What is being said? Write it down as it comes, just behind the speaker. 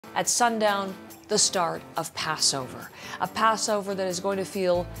at sundown, the start of Passover. A Passover that is going to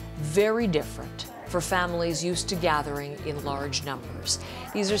feel very different for families used to gathering in large numbers.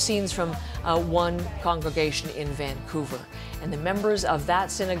 These are scenes from one congregation in Vancouver. And the members of that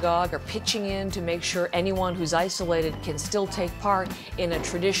synagogue are pitching in to make sure anyone who's isolated can still take part in a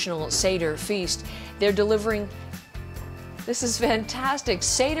traditional Seder feast. They're delivering, this is fantastic,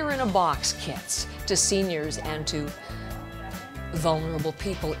 Seder-in-a-Box kits to seniors and to vulnerable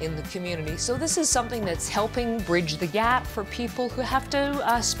people in the community. So this is something that's helping bridge the gap for people who have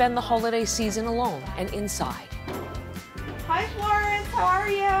to spend the holiday season alone and inside. Hi Florence, how are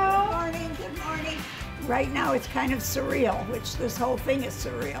you? Good morning, good morning. Right now it's kind of surreal, which this whole thing is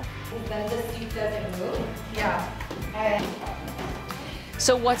surreal. Then the seat doesn't move? Yeah. And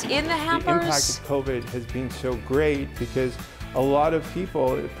so what's in the hampers? The impact of COVID has been so great because a lot of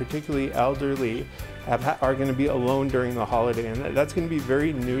people, particularly elderly, are going to be alone during the holiday, and that's going to be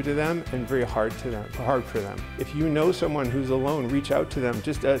very new to them and very hard for them. If you know someone who's alone, reach out to them.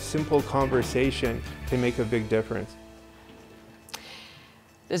 Just a simple conversation can make a big difference.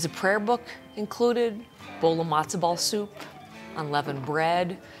 There's a prayer book included, bowl of matzo ball soup, unleavened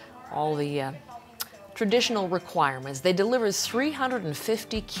bread, all the traditional requirements. They delivered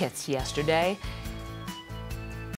 350 kits yesterday.